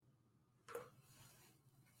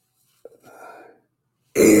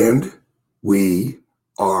And we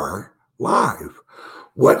are live.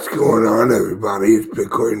 What's going on, everybody? It's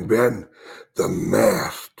Bitcoin Ben, the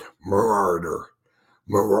masked marauder,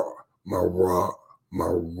 marauder,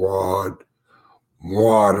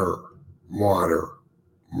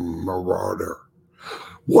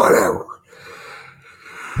 whatever.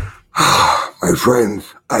 My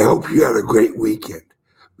friends, I hope you had a great weekend,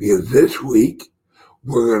 because this week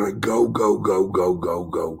we're going to go.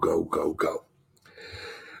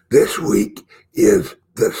 This week is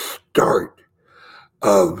the start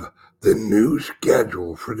of the new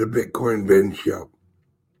schedule for the Bitcoin Ben Show.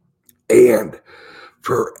 And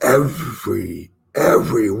for every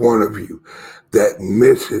one of you that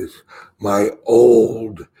misses my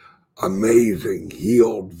old, amazing,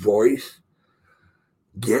 healed voice,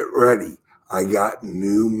 get ready. I got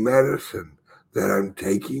new medicine that I'm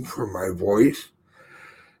taking for my voice,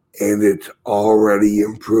 and it's already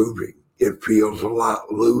improving. It feels a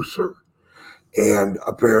lot looser. And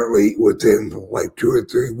apparently within like 2 or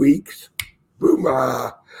 3 weeks, boom,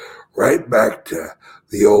 right back to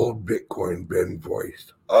the old Bitcoin Ben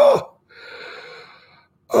voice. Oh,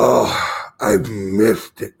 I've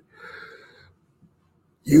missed it.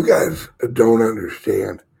 You guys don't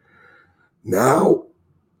understand. Now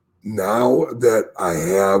that I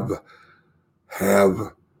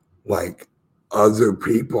have like other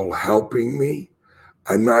people helping me,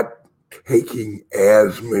 I'm not taking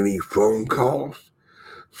as many phone calls.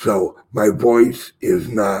 So my voice is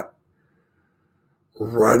not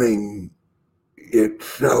running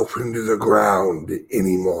itself into the ground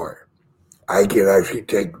anymore. I can actually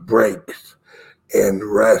take breaks and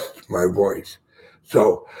rest my voice.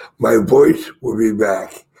 So my voice will be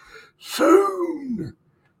back soon.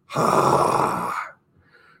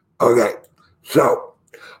 Okay, so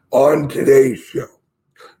on today's show,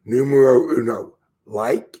 numero uno,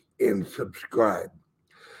 like and subscribe.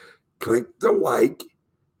 Click the like,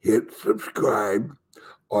 hit subscribe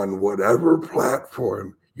on whatever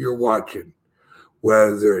platform you're watching,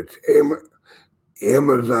 whether it's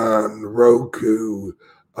Amazon, Roku,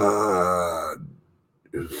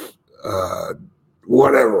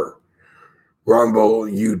 whatever, Rumble,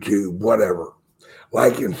 YouTube, whatever.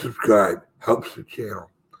 Like and subscribe helps the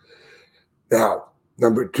channel. Now,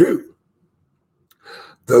 number 2,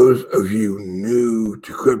 those of you new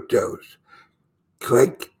to cryptos,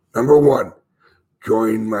 click number 1,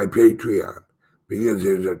 join my Patreon, because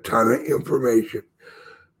there's a ton of information.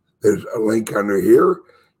 There's a link under here.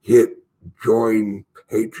 Hit join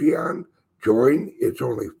Patreon. Join. It's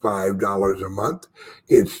only $5 a month.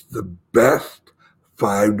 It's the best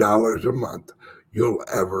 $5 a month you'll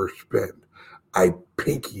ever spend. I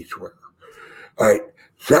pinky swear. All right.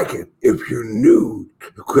 Second, if you're new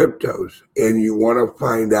to cryptos and you want to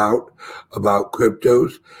find out about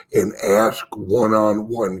cryptos and ask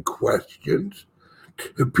one-on-one questions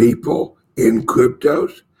to people in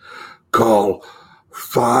cryptos, call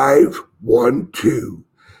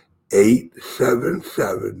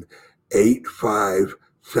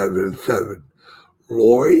 512-877-8577.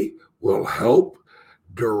 Roy will help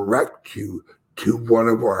direct you to one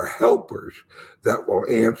of our helpers that will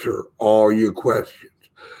answer all your questions.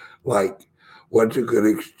 Like, what's a good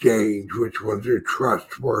exchange? Which ones are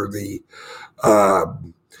trustworthy?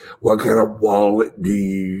 What kind of wallet do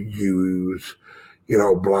you use?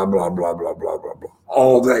 Blah, blah, blah, blah, blah, blah, blah.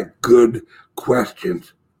 All that good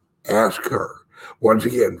questions, ask her. Once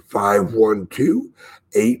again,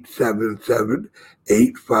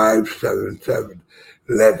 512-877-8577.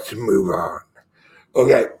 Let's move on.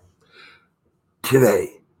 Okay,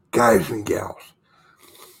 today, guys and gals,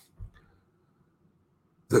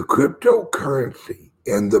 the cryptocurrency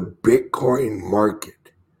and the Bitcoin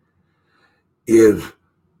market is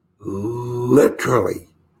literally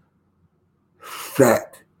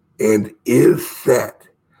set and is set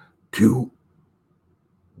to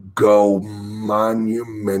go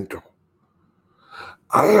monumental.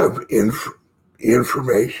 I have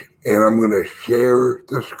information, and I'm going to share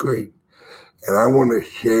the screen, and I want to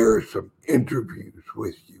share some interviews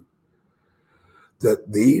with you,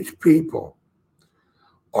 that these people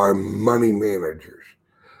are money managers.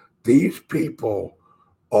 These people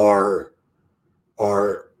are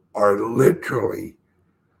literally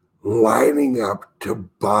lining up to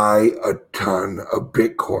buy a ton of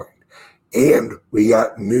Bitcoin. And we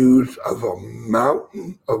got news of a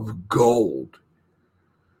mountain of gold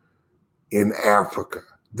in Africa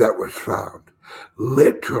that was found.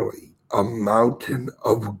 Literally a mountain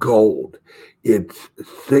of gold. It's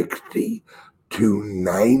 60 to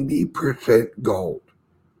 90% gold.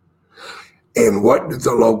 And what did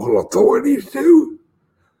the local authorities do?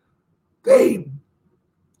 They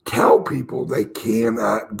tell people they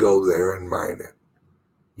cannot go there and mine it.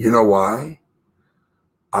 You know why?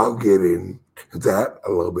 I'll get into that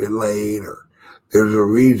a little bit later. There's a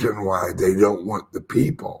reason why they don't want the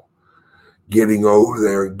people getting over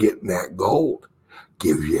there and getting that gold.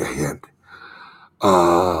 Give you a hint.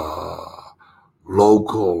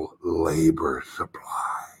 Local labor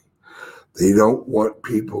supply. They don't want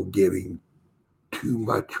people getting too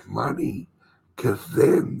much money because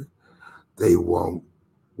then they won't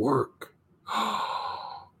work.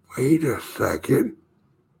 Wait a second.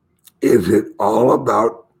 Is it all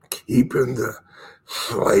about keeping the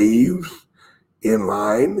slaves in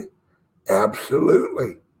line?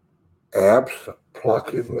 Absolutely.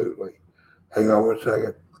 Absolutely. Hang on one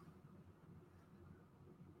second.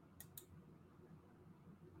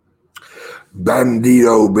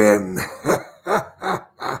 Bandito Ben.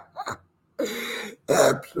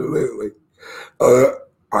 Absolutely. All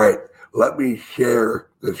right, let me share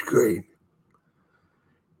the screen.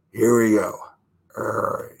 Here we go. All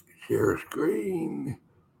right, share screen,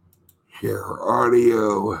 share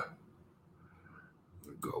audio.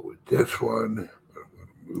 We'll go with this one. I'm going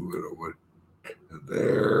to move it over to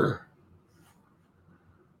there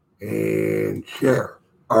and share.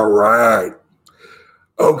 All right.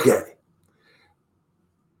 Okay.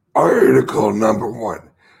 Article number 1,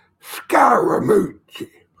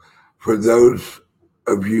 Scaramucci. For those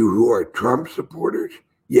of you who are Trump supporters,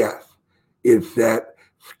 yes, it's that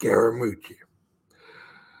Scaramucci.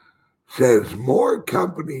 Says more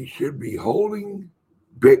companies should be holding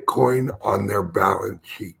Bitcoin on their balance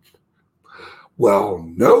sheets. Well,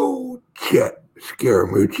 no shit,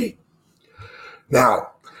 Scaramucci.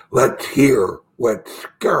 Now, let's hear what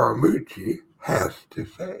Scaramucci has to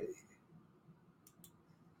say.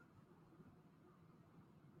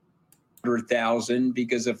 100,000,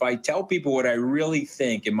 because if I tell people what I really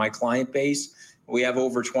think in my client base, we have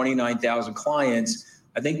over 29,000 clients,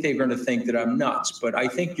 I think they're going to think that I'm nuts. But I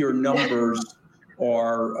think your numbers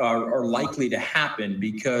are likely to happen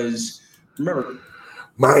because, remember,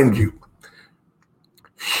 mind you,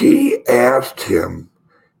 she asked him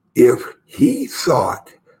if he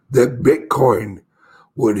thought that Bitcoin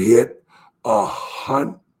would hit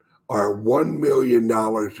 $1 million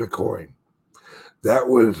a coin. That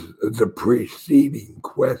was the preceding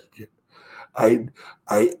question. I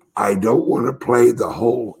don't want to play the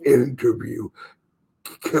whole interview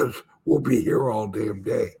because we'll be here all damn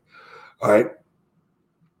day. All right.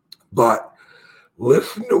 But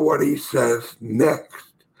listen to what he says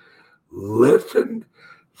next. Listen,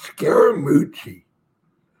 Scaramucci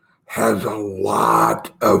has a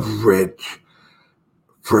lot of rich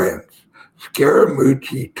friends.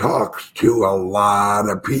 Scaramucci talks to a lot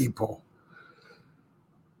of people.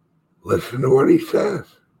 Listen to what he says.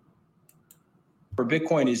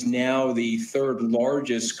 Bitcoin is now the third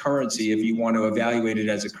largest currency if you want to evaluate it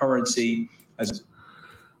as a currency.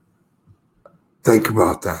 Think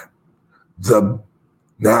about that. The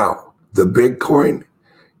Bitcoin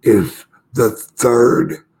is the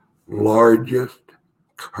third largest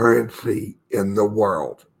currency in the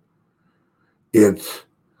world. It's,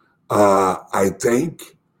 I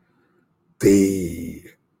think, the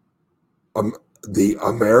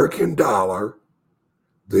American dollar,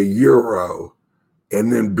 the euro,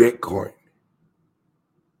 and then Bitcoin.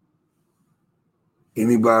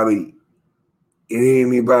 Anybody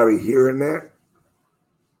hearing that?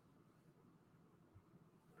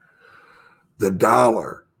 The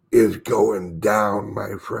dollar is going down,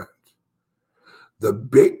 my friends. The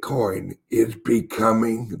Bitcoin is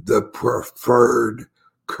becoming the preferred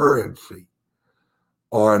currency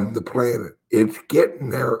on the planet. It's getting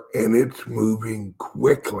there and it's moving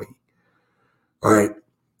quickly. All right.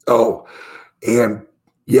 Oh, and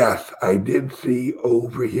yes, I did see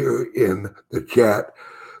over here in the chat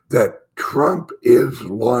that Trump is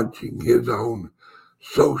launching his own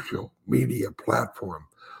social media platform.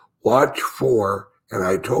 Watch for, and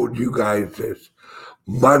I told you guys this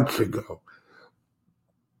months ago,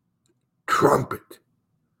 Trumpet.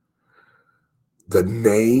 The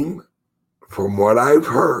name, from what I've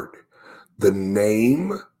heard, the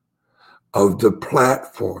name of the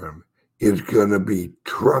platform is going to be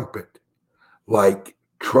Trumpet, like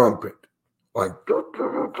trumpet, like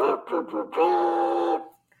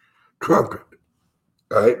trumpet,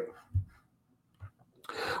 right?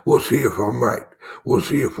 We'll see if I'm right. We'll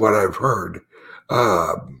see if what I've heard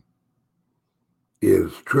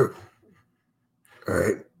is true, all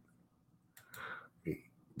right?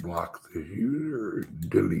 Block this user,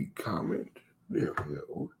 delete comment. There we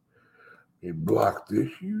go. You block this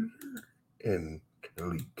user and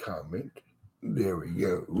delete comment. There we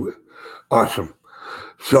go. Awesome.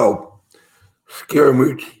 So,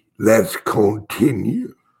 Scaramucci, Let's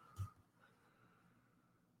continue.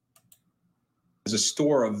 As a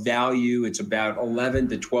store of value, it's about 11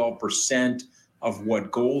 to 12% of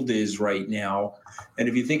what gold is right now. And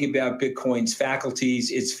if you think about Bitcoin's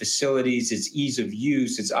faculties, its facilities, its ease of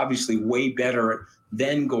use, it's obviously way better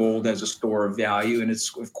than gold as a store of value. And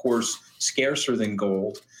it's, of course, scarcer than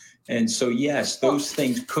gold. And so, yes, those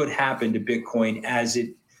things could happen to Bitcoin as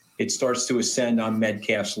it starts to ascend on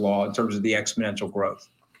Metcalfe's law in terms of the exponential growth.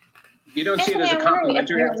 You don't see it as a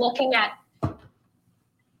complementary. You're looking at.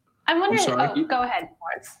 I'm wondering. Oh, go ahead,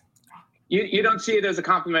 Lawrence. You don't see it as a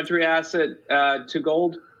complementary asset to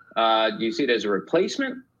gold? Do you see it as a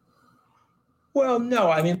replacement? Well,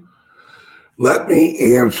 no. I mean, let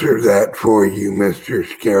me answer that for you, Mr.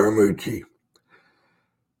 Scaramucci.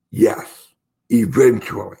 Yes,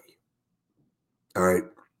 eventually. All right.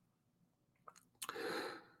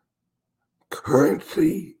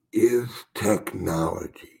 Currency is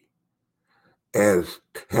technology. As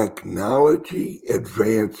technology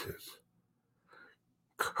advances,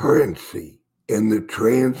 currency and the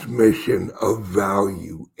transmission of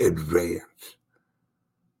value advance.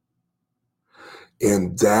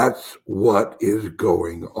 And that's what is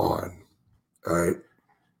going on, all right?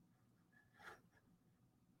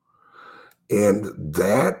 And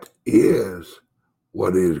that is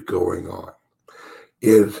what is going on,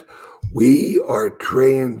 is we are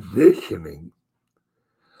transitioning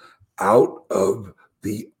out of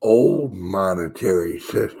the old monetary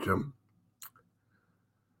system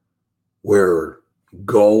where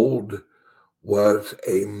gold was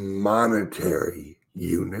a monetary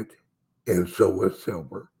unit and so was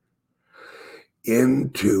silver,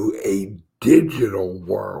 into a digital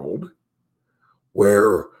world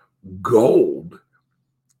where gold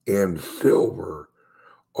and silver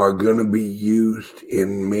are going to be used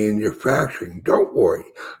in manufacturing. Don't worry,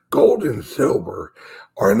 gold and silver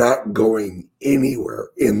are not going anywhere.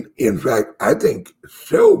 In fact, I think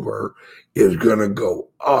silver is going to go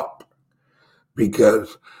up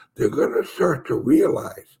because they're going to start to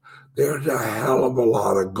realize there's a hell of a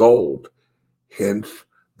lot of gold. Hence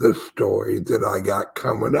the story that I got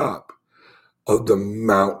coming up of the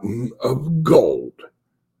mountain of gold.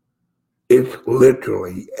 It's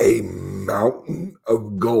literally a mountain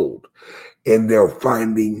of gold. And they're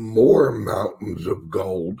finding more mountains of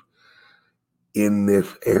gold in this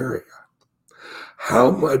area. How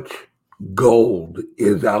much gold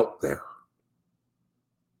is out there?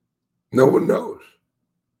 No one knows.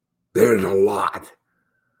 There's a lot.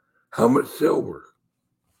 How much silver?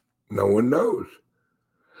 No one knows.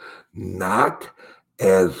 Not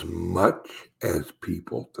as much as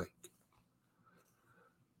people think.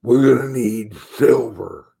 We're going to need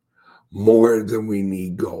silver more than we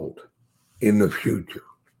need gold in the future.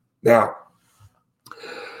 Now,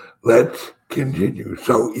 let's continue.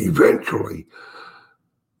 So eventually,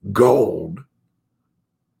 gold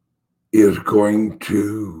is going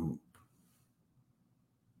to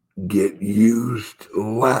get used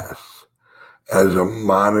less as a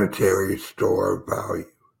monetary store of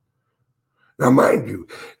value. Now, mind you,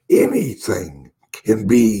 anything can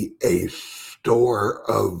be a store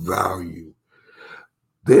of value.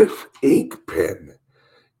 This ink pen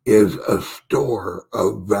is a store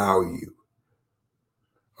of value.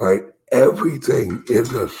 All right? Everything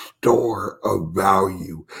is a store of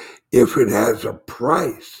value if it has a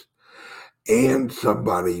price and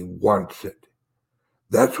somebody wants it.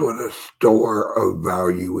 That's what a store of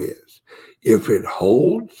value is. If it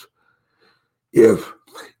holds, if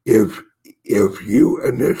you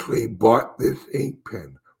initially bought this ink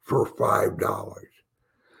pen for $5,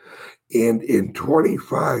 and in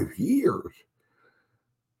 25 years,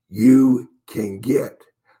 you can get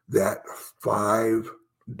that $5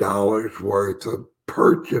 worth of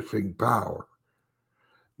purchasing power.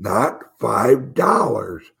 Not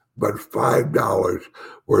 $5, but $5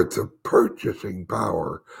 worth of purchasing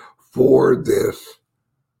power for this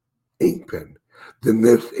ink pen. Then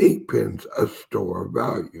this ink pen's a store of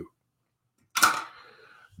value.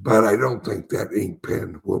 But I don't think that ink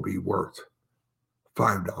pen will be worth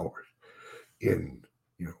 $5 in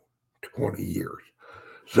 20 years.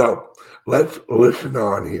 So let's listen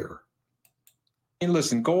on here. And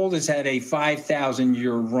listen, gold has had a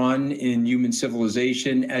 5,000-year run in human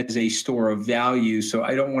civilization as a store of value. So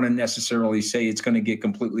I don't want to necessarily say it's going to get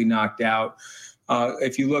completely knocked out.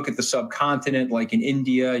 If you look at the subcontinent, like in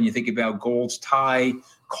India, and you think about gold's tie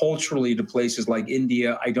culturally to places like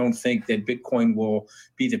India, I don't think that Bitcoin will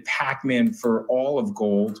be the Pac-Man for all of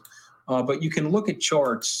gold. But you can look at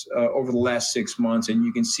charts over the last 6 months, and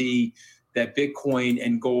you can see that Bitcoin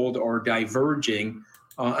and gold are diverging.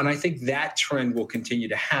 And I think that trend will continue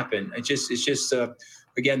to happen. It's just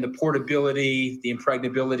again, the portability, the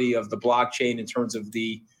impregnability of the blockchain in terms of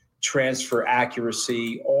the transfer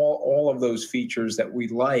accuracy, all of those features that we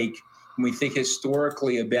like when we think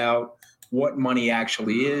historically about what money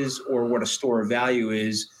actually is or what a store of value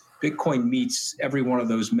is. Bitcoin meets every one of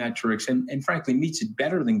those metrics and frankly meets it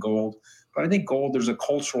better than gold. But I think gold, there's a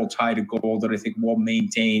cultural tie to gold that I think we'll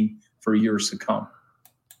maintain for years to come.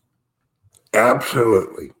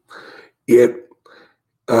 Absolutely. Yes,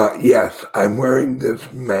 I'm wearing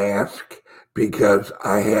this mask because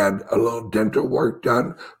I had a little dental work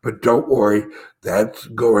done, but don't worry, that's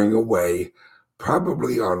going away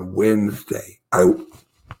probably on Wednesday. I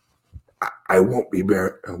won't be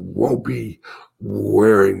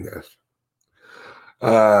wearing this.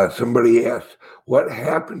 Somebody asked, what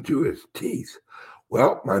happened to his teeth?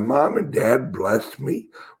 Well, my mom and dad blessed me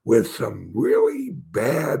with some really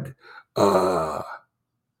bad,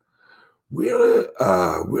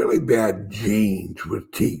 really bad genes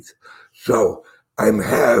with teeth. So I'm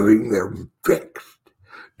having them fixed.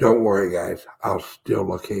 Don't worry, guys. I'll still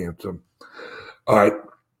look handsome. All right.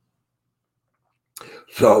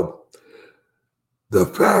 So the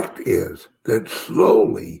fact is that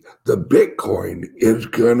slowly the Bitcoin is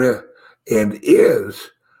gonna and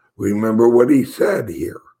is, remember what he said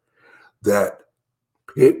here, that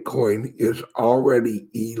Bitcoin is already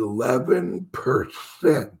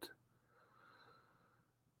 11%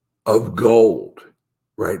 of gold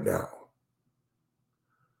right now.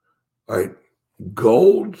 Right?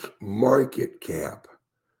 Gold's market cap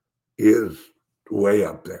is way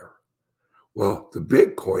up there. Well, the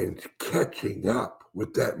Bitcoin's catching up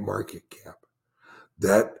with that market cap.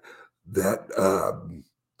 That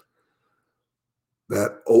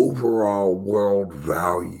overall world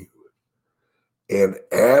value. And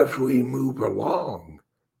as we move along,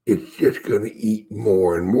 it's just going to eat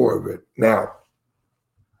more and more of it. Now,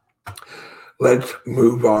 let's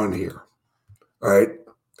move on here. All right.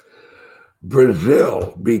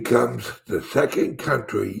 Brazil becomes the second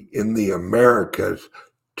country in the Americas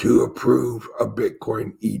to approve a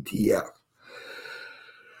Bitcoin ETF.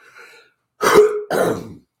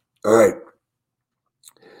 All right.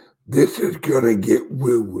 This is going to get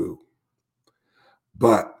woo-woo.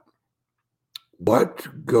 But what's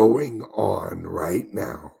going on right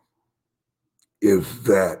now is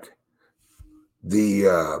that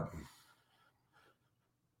the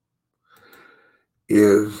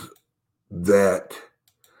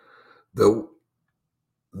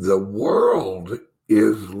world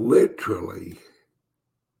is literally,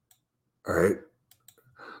 all right,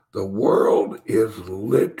 the world is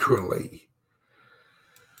literally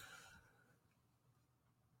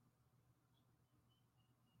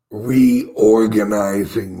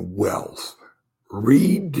reorganizing wealth,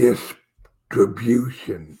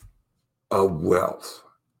 redistribution of wealth.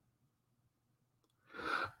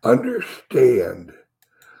 Understand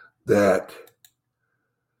that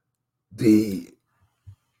the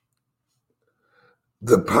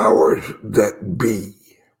powers that be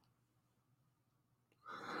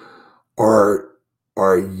are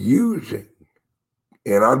using,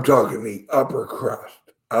 and I'm talking the upper crust,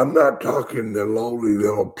 I'm not talking the lowly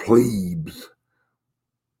little plebes,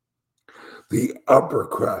 the upper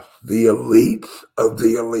crust, the elites of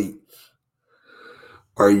the elites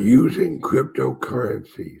are using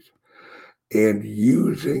cryptocurrencies and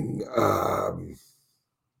using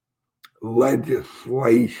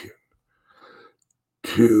legislation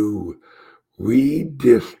to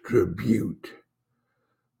redistribute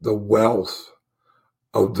the wealth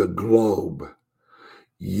of the globe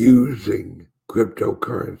using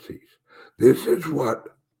cryptocurrencies. This is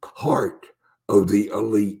what part of the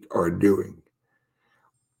elite are doing.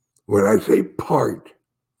 When I say part,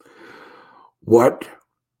 what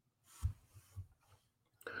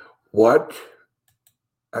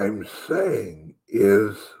I'm saying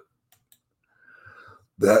is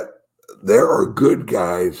that there are good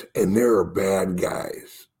guys and there are bad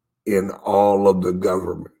guys in all of the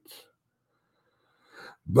governments.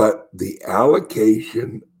 But the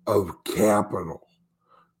allocation of capital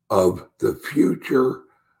of the future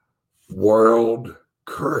world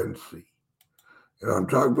currency, and I'm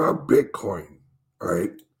talking about Bitcoin,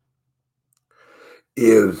 right,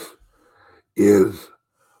 is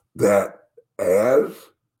that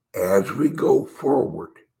as we go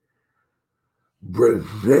forward,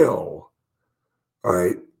 Brazil,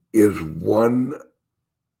 right, is one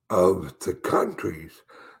of the countries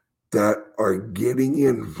that are getting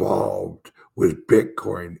involved with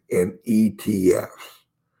Bitcoin and ETFs.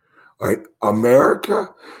 Right?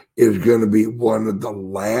 America is going to be one of the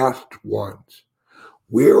last ones.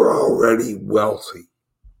 We're already wealthy,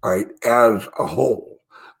 right, as a whole.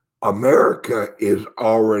 America is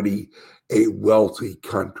already a wealthy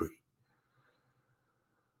country.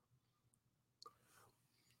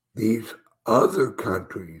 These other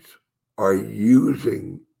countries are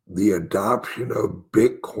using the adoption of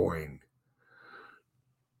Bitcoin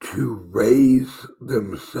to raise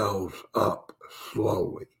themselves up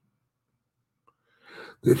slowly.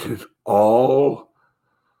 This is all,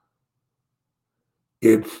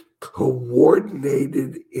 it's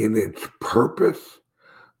coordinated in its purpose,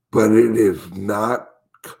 but it is not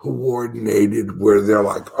coordinated where they're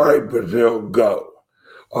like, all right, Brazil, go.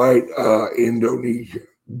 All right, Indonesia,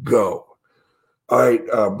 go. All right,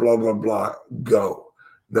 blah, blah, blah, go.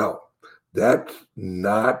 No, that's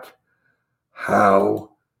not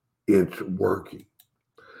how it's working.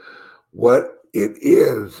 What it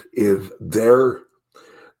is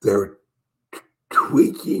they're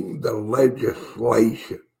tweaking the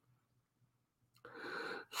legislation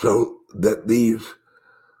so that these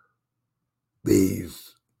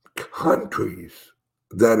countries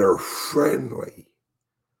that are friendly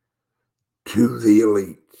to the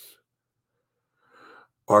elites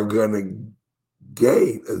are going to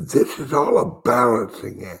gain. This is all a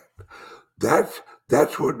balancing act. That's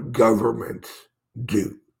what governments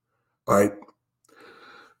do. All right.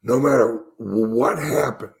 No matter what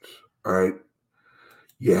happens, all right,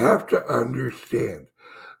 you have to understand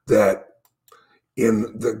that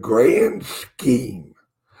in the grand scheme,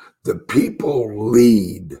 the people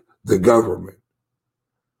lead the government.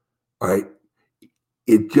 All right.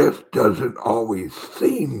 It just doesn't always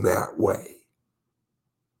seem that way.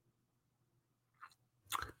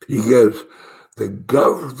 Because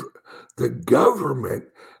the government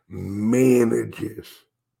manages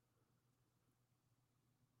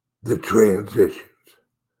the transitions.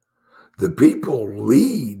 The people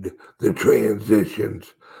lead the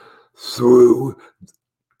transitions through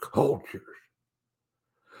cultures.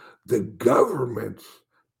 The governments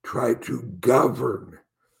try to govern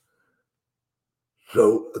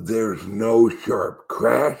so there's no sharp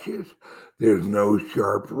crashes, there's no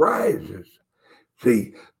sharp rises.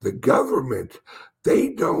 See, the governments, they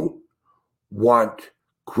don't want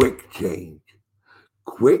quick change.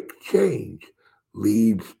 Quick change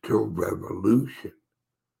leads to revolution,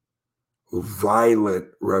 violent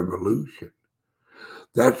revolution.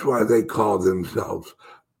 That's why they call themselves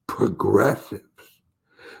progressives,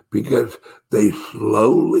 because they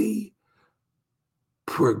slowly,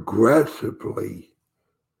 progressively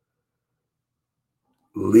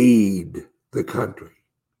lead the country.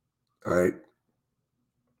 All right?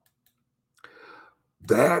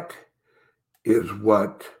 That is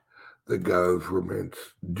what the governments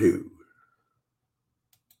do.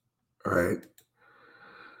 All right?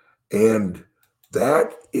 And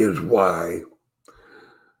that is why,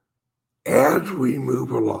 as we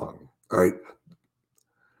move along, all right,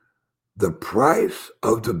 the price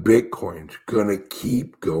of the Bitcoin's going to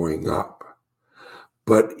keep going up,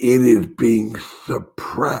 but it is being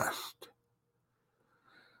suppressed.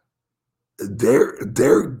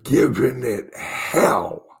 They're giving it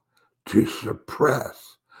hell to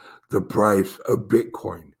suppress the price of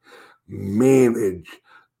Bitcoin, manage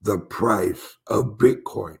the price of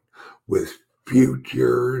Bitcoin with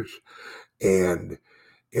futures and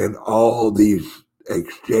all these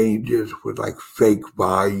exchanges with like fake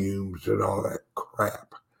volumes and all that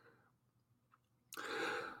crap.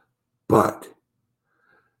 But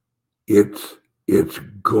it's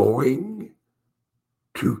going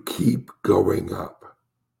to keep going up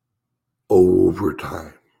over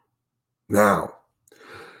time. Now,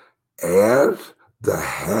 as the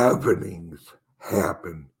halvenings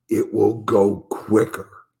happen, it will go quicker.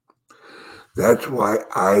 That's why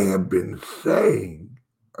I have been saying,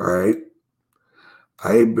 all right,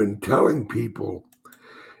 I have been telling people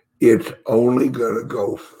it's only going to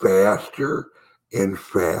go faster and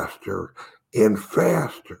faster and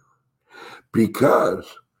faster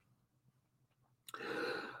because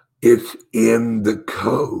it's in the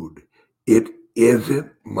code. It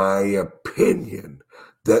isn't my opinion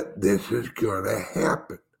that this is going to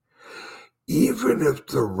happen. Even if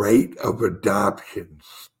the rate of adoption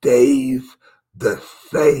stays the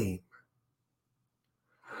same,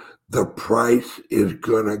 the price is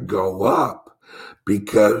going to go up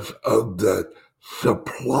because of the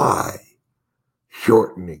supply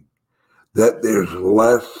shortening, that there's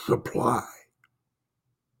less supply.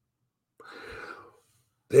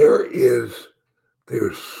 There's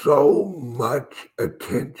so much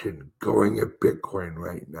attention going at Bitcoin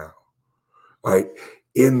right now. Right?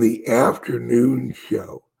 In the afternoon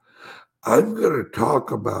show, I'm going to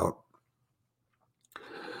talk about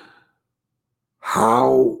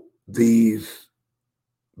how these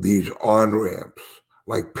on-ramps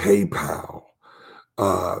like PayPal,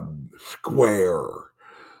 Square,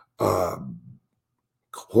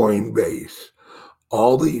 Coinbase,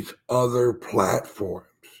 all these other platforms,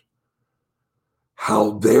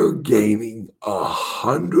 how they're gaining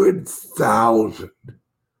 100,000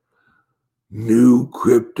 new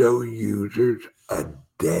crypto users a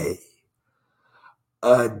day.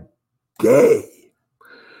 A day.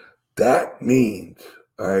 That means,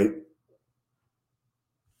 all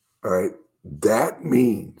right, that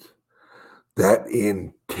means that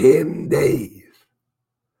in 10 days,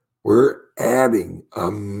 we're adding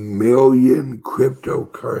 1 million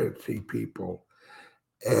cryptocurrency people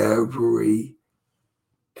every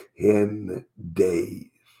 10 days.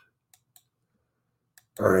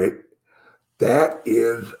 All right. That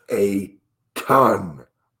is a ton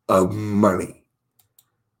of money.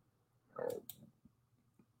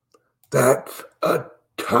 That's a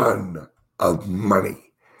ton of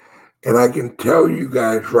money. And I can tell you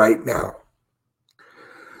guys right now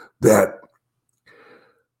that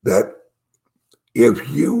if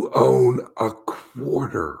you own a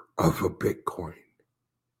quarter of a Bitcoin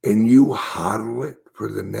and you hodl it for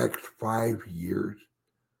the next 5 years,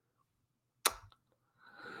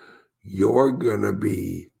 you're going to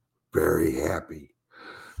be very happy.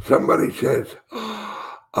 Somebody says,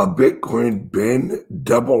 a Bitcoin Ben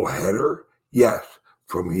doubleheader? Yes,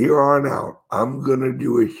 from here on out, I'm going to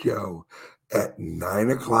do a show at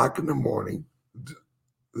 9 o'clock in the morning,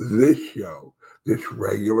 this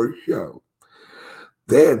regular show.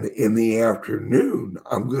 Then in the afternoon,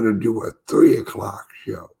 I'm going to do a 3 o'clock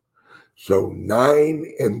show. So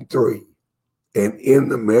 9 and 3. And in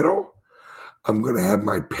the middle, I'm going to have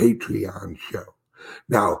my Patreon show.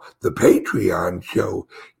 Now, the Patreon show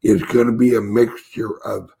is going to be a mixture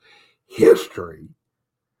of history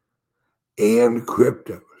and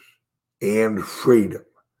cryptos and freedom.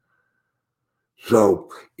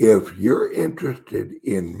 So if you're interested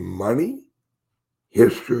in money,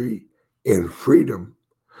 history, and freedom,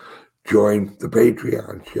 join the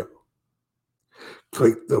Patreon show.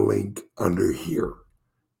 Click the link under here.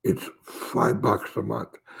 It's $5 a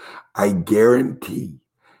month. I guarantee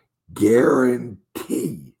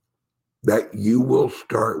that you will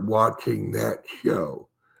start watching that show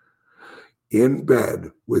in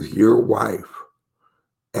bed with your wife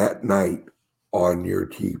at night on your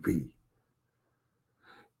TV.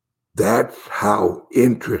 That's how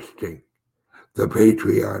interesting the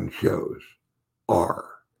Patreon shows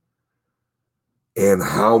are and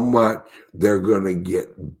how much they're going to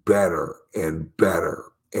get better and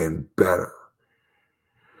better and better.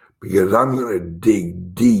 Because I'm going to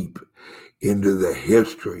dig deep into the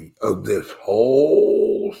history of this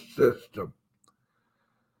whole system.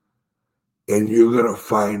 And you're going to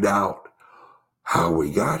find out how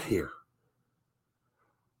we got here.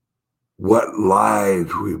 What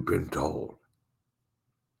lies we've been told.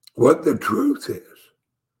 What the truth is.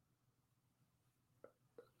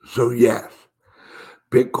 So yes,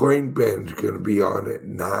 Bitcoin Ben's going to be on at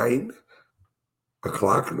 9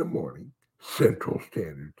 o'clock in the morning, Central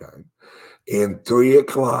Standard Time, and 3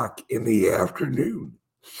 o'clock in the afternoon,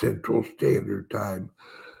 Central Standard Time,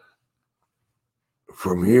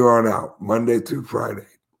 from here on out, Monday through Friday.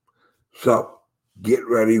 So get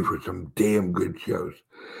ready for some damn good shows.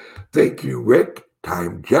 Thank you, Rick.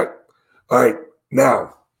 Time check. All right,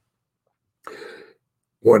 now,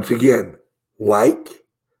 once again, like,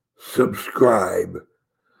 subscribe,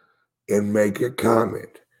 and make a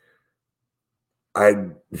comment. I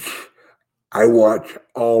watch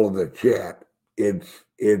all of the chat.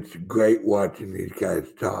 It's great watching these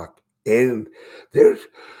guys talk. And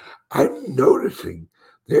I'm noticing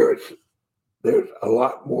there's a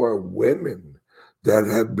lot more women that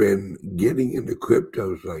have been getting into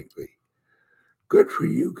cryptos lately. Good for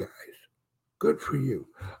you guys. Good for you.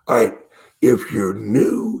 All right, if you're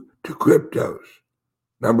new to cryptos,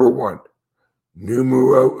 number one,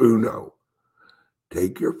 numero uno,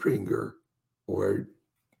 take your finger or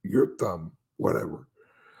your thumb, whatever,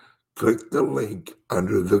 click the link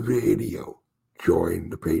under the video, join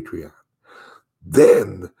the Patreon.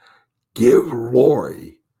 Then give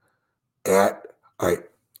Lori at, I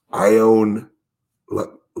own, let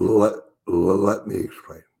me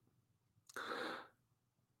explain.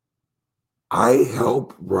 I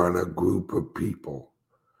help run a group of people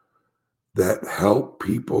that help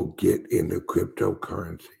people get into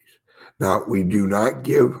cryptocurrencies. Now, we do not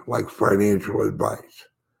give like financial advice,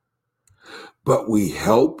 but we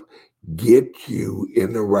help get you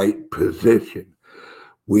in the right position.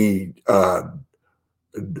 We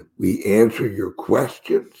answer your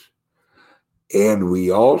questions, and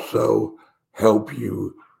we also help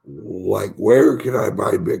you, like, where can I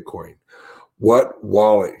buy Bitcoin? What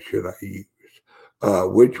wallet should I use?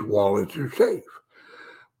 Which wallets are safe?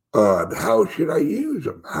 How should I use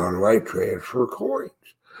them? How do I transfer coins?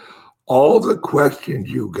 All the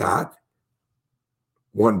questions you got,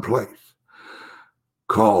 one place.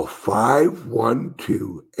 Call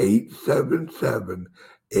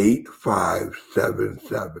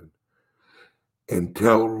 512-877-8577 and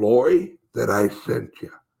tell Lori that I sent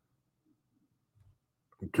you.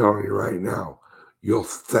 I'm telling you right now, you'll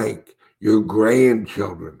thank your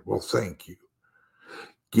grandchildren will thank you.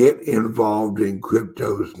 Get involved in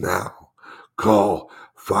cryptos now. Call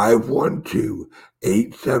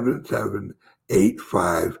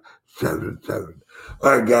 512-877-8577. All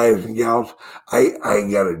right, guys and gals, I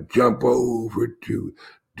got to jump over to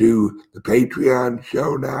do the Patreon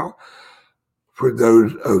show now. For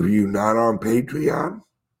those of you not on Patreon,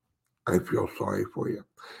 I feel sorry for you.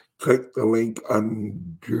 Click the link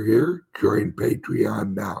under here, join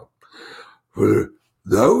Patreon now. For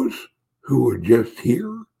those who are just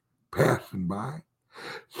here, passing by,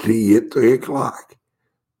 see you at 3 o'clock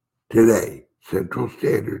today, Central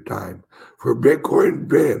Standard Time, for Bitcoin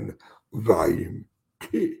Ben Volume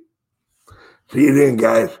 2. See you then,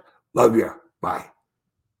 guys. Love ya. Bye.